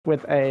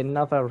with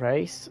another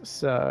race.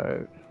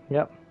 So,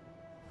 yep.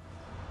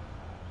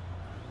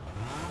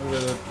 I'm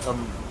gonna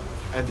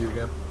end you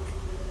again.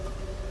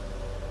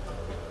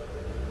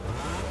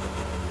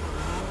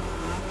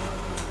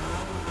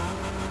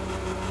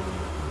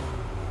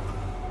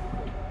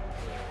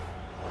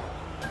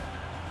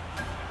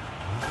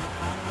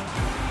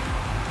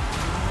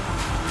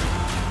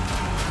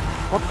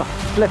 What the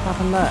flip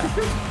happened there?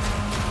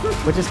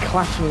 We're just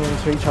clashing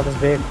into each other's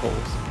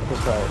vehicles at this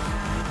rate.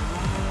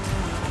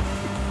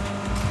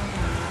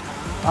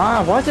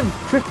 Ah, why is it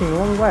drifting the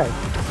wrong way?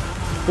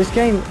 This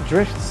game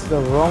drifts the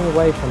wrong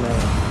way for me.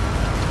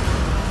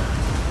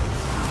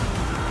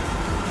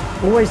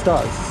 Always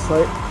does.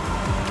 So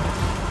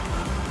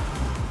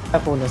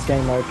careful in this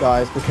game mode,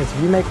 guys, because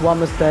if you make one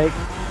mistake,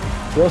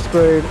 you're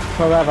screwed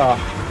forever.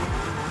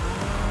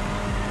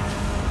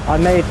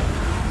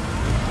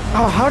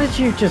 Oh, how did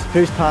you just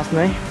boost past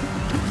me?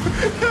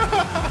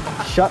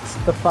 Shut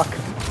the fuck up.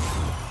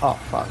 Oh,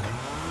 fuck.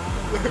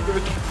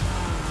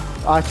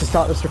 I have to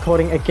start this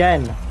recording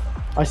again.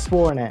 I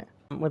swore in it.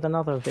 With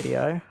another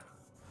video.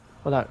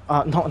 Well,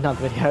 no, not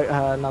another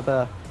video,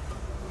 another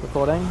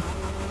recording.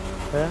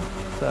 Here,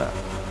 so,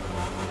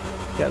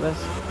 get this.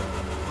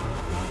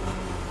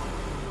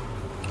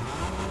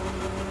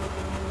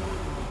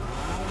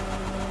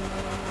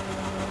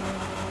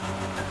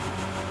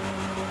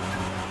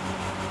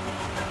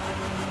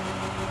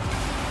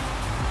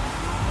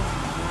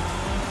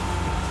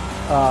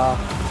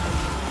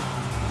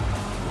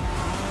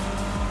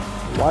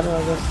 Why did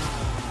I just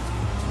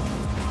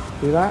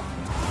do that?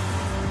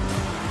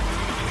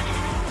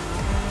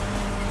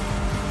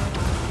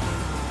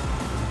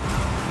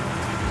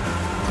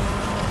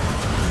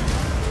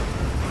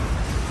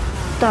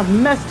 That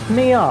messed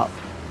me up.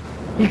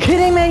 You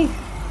kidding me?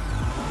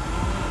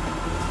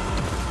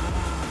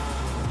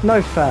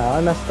 No fair, I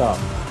messed up.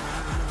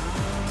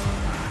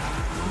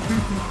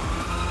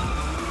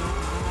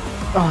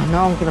 Oh,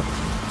 now I'm gonna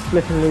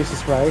flip and lose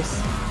this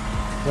race.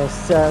 As I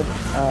said,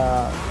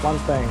 one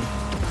thing.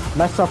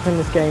 Mess up in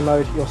this game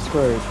mode, you're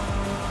screwed.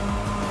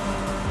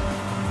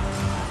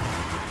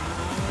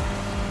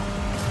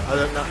 I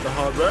don't have the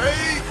hard way.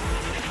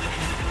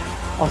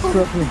 I'll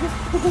screw up me.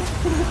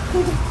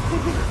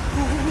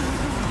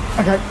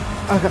 Okay.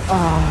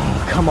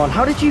 Oh, come on.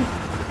 How did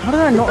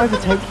I not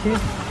overtake you?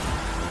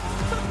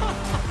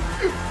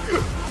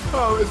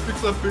 Oh, it's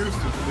because I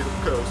boosted the little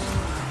curse.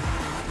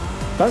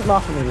 Don't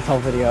laugh at me this whole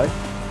video.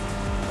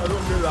 I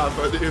don't do that,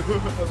 but I do. I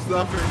was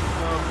laughing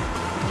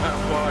at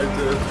what I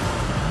did.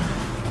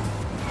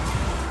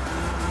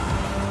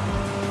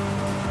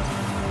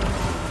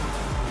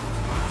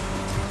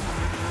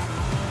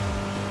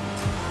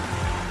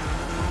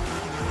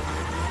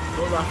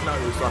 Don't laugh now,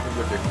 you were laughing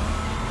with you.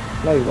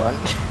 No, you weren't.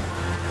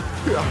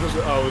 I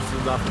was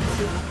laughing with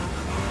you.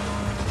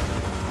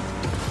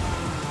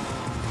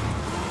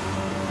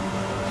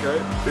 Okay,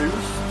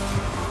 boost.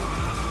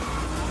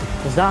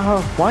 Is that how?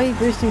 Why are you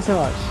boosting so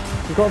much?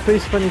 You've got to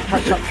boost when you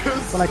catch up.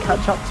 When I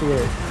catch up to you.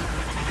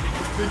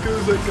 It's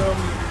because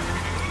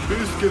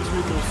boost gives me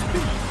more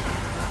speed.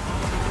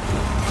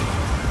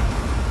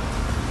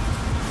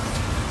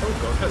 Oh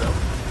god, hello.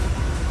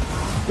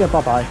 Yeah,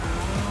 bye bye.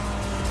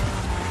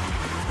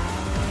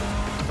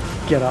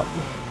 Get up.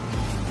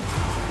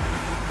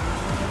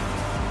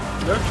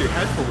 You actually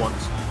had for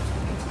once.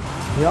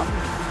 Yup.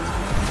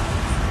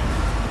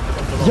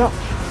 Yup.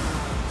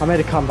 I made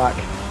a comeback.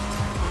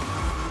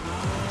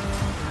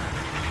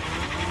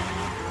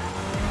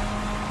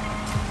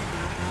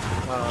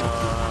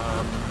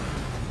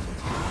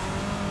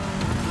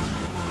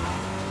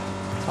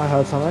 I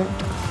heard something.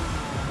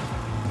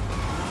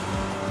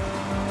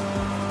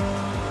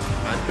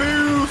 And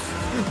boost!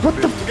 What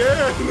the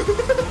again!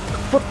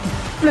 What the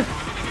flip?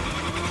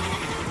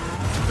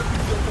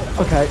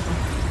 Okay.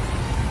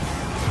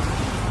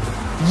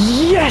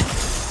 Yes!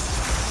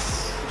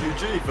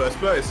 GG, first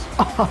place.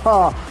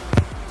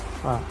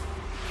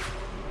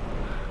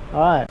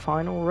 Alright,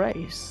 final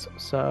race.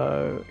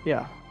 So,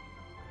 yeah.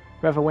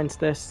 Whoever wins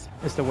this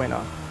is the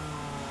winner.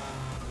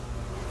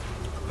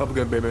 Probably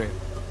gonna be me.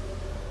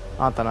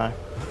 I don't know.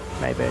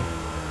 Maybe.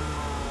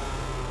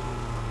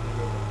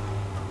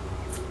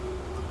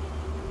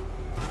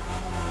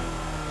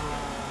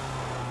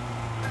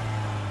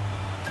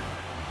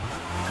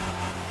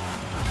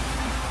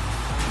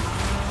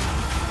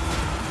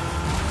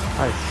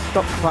 Oh,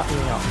 stop clapping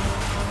me up.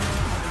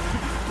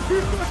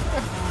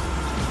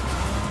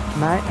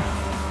 Mate.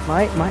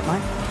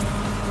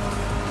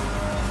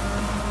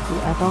 You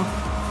ever,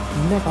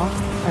 never,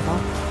 ever.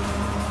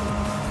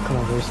 Come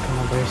on, Boost, come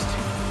on, Boost.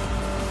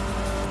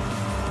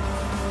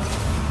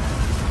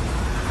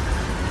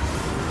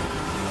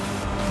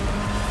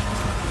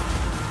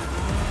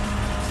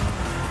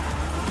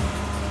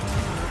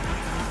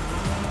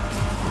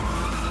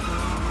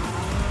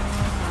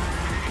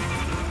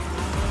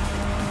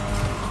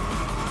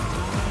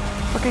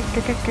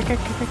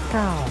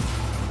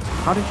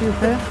 How did you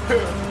feel?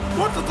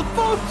 What did the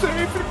phone say?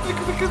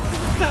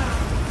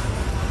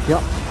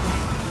 Yup.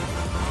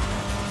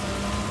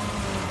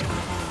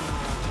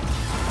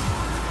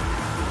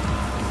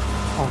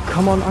 Oh,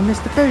 come on, I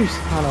missed the boost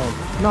panel.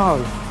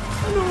 No.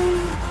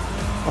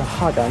 Oh,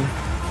 hi Ben.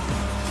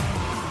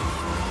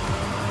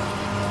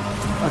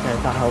 Okay,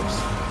 that helps.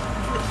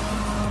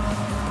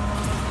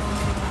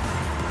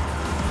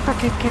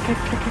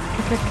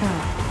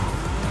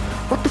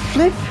 What the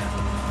flip?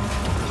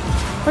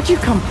 Where'd you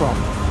come from?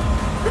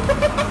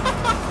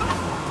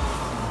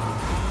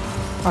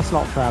 That's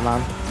not fair,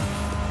 man.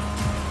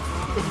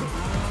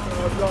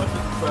 That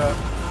isn't fair.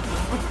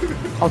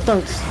 Oh,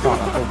 don't start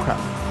that bull crap.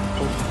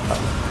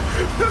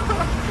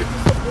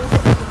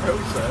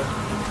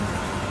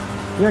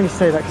 You only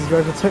say that because you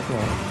overtook me.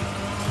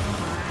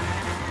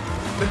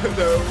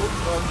 No,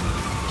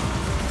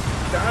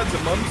 Dad's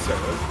and Mum said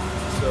it,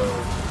 so...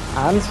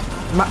 And?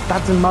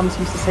 Dads and mums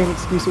use the same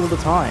excuse all the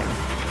time.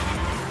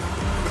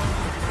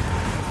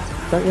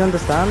 Don't you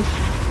understand?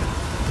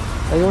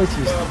 They always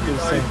use the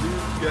same. I do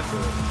get it.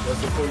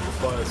 That's the point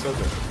of why I said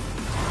it.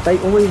 They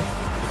always...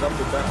 Because I'm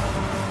the dad.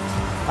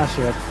 I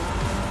should.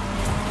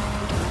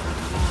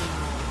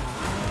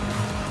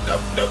 No.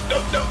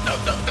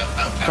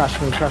 Crash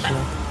me, crash me.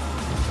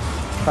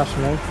 Crash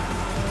me.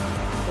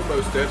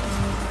 Almost did.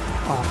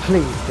 Oh,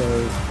 please,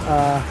 dude.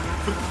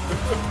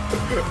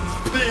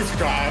 Please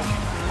crash.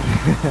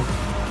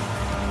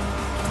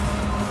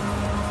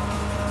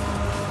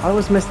 I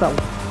always miss that.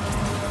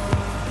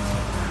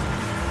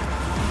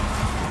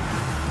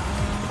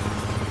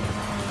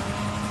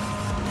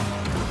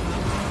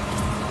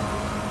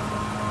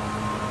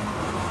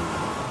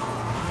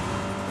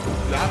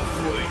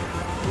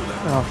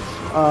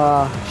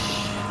 Oh,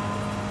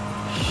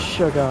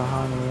 sugar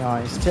honey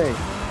iced tea.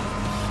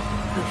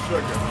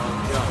 Sugar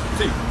honey iced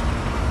tea.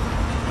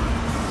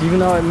 Do you even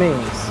know what it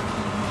means?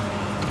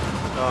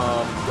 I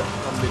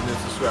mean,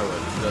 it's a swear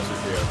word. That's it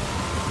here.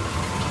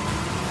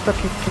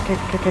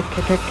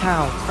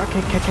 Cow.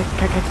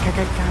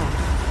 Cow.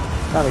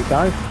 There we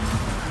go.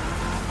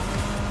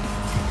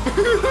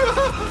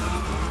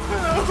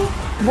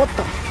 What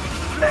the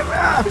flip?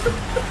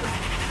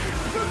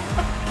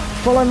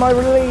 Follow my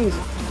release.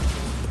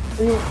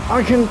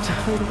 I can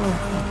tell.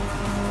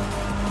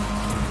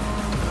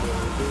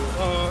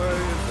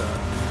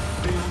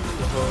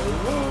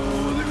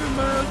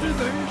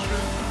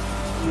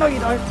 No, you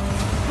don't.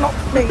 Not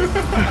me.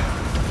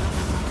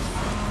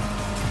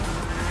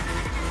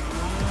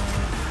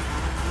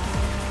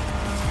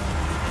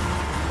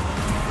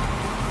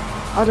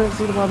 I don't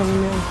see the bottom of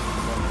me. Come on,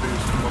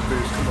 boost, come on,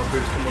 boost, come on,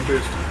 boost, come on,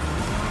 boost.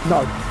 No.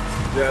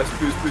 Yes,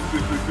 boost, boost,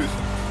 boost, boost, boost.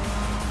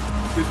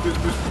 Boost, boost,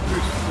 boost,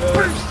 boost.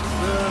 Boost.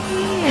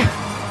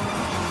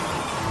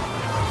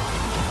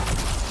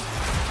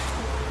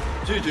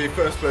 GG,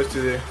 first place to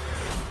the...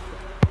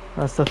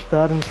 That's the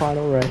third and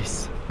final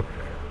race.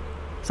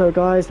 So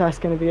guys, that's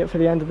going to be it for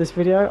the end of this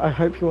video. I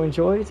hope you all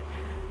enjoyed.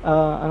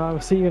 And I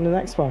will see you in the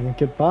next one.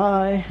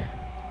 Goodbye.